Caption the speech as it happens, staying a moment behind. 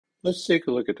Let's take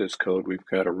a look at this code. We've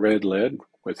got a red LED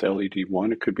with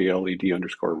LED1. It could be LED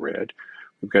underscore red.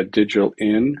 We've got digital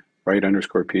in, right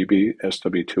underscore PB,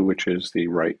 SW2, which is the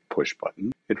right push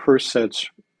button. It first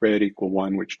sets red equal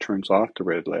 1, which turns off the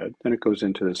red LED. Then it goes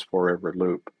into this forever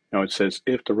loop. Now it says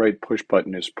if the right push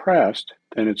button is pressed,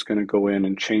 then it's going to go in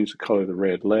and change the color of the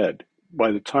red LED.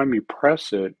 By the time you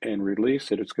press it and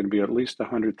release it, it's going to be at least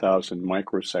 100,000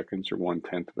 microseconds or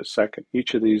 1/10 of a second.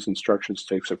 Each of these instructions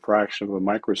takes a fraction of a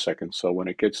microsecond. So when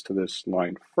it gets to this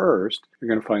line first, you're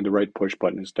going to find the right push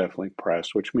button is definitely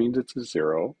pressed, which means it's a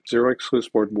 0. 0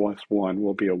 exclusive word with 1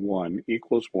 will be a 1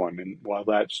 equals 1. And while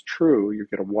that's true, you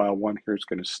get a while 1 here is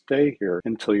going to stay here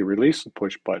until you release the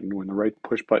push button. When the right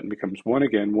push button becomes 1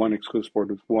 again, 1 exclusive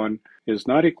word with 1 is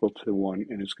not equal to 1,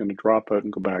 and it's going to drop out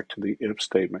and go back to the if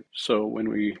statement. So when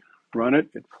we run it,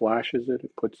 it flashes it,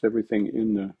 it puts everything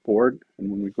in the board,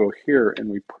 and when we go here and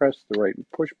we press the right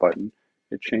push button,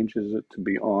 it changes it to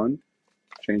be on,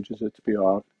 changes it to be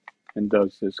off, and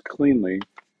does this cleanly.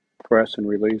 Press and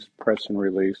release, press and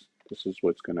release. This is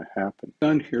what's going to happen.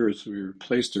 Done here is we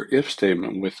replaced our if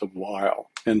statement with a while,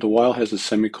 and the while has a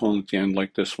semicolon at the end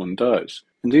like this one does.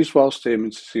 And these while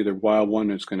statements is either while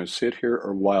 1 is going to sit here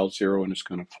or while 0 and it's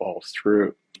going to fall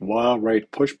through. While right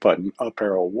push button up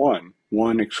arrow 1,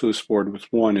 1 exclusive word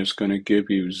with 1 is going to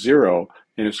give you 0,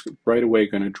 and it's right away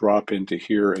going to drop into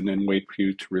here and then wait for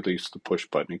you to release the push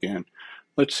button again.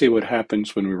 Let's see what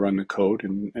happens when we run the code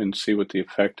and see what the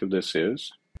effect of this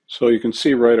is. So you can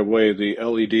see right away the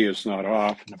LED is not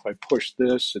off, and if I push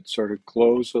this, it sort of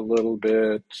glows a little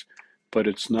bit, but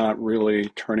it's not really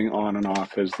turning on and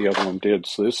off as the other one did.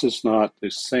 So this is not the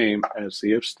same as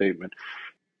the if statement.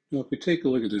 Now if we take a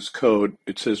look at this code,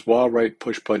 it says while right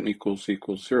push button equals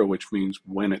 0, which means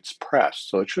when it's pressed.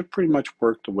 So it should pretty much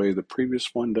work the way the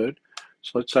previous one did.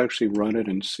 So let's actually run it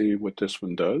and see what this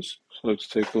one does. So let's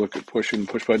take a look at pushing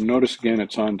push button. Notice again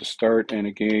it's on to start, and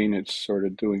again it's sort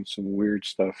of doing some weird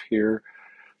stuff here.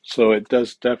 So it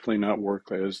does definitely not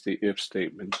work as the if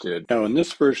statement did. Now in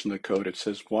this version of the code it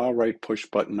says while right push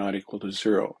button not equal to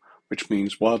 0, which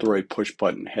means while the right push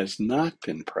button has not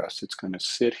been pressed, it's going to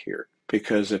sit here.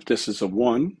 Because if this is a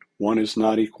 1, 1 is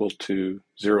not equal to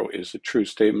 0 is a true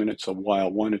statement. It's a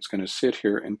while 1, it's going to sit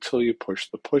here until you push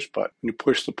the push button. When you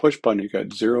push the push button, you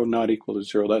got 0 not equal to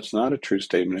 0. That's not a true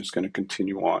statement. It's going to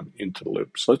continue on into the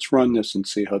loop. So let's run this and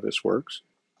see how this works.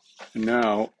 And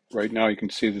now, right now you can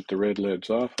see that the red LED's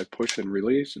off. I push and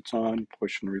release, it's on,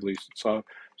 push and release, it's off.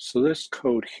 So this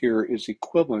code here is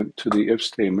equivalent to the if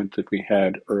statement that we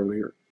had earlier.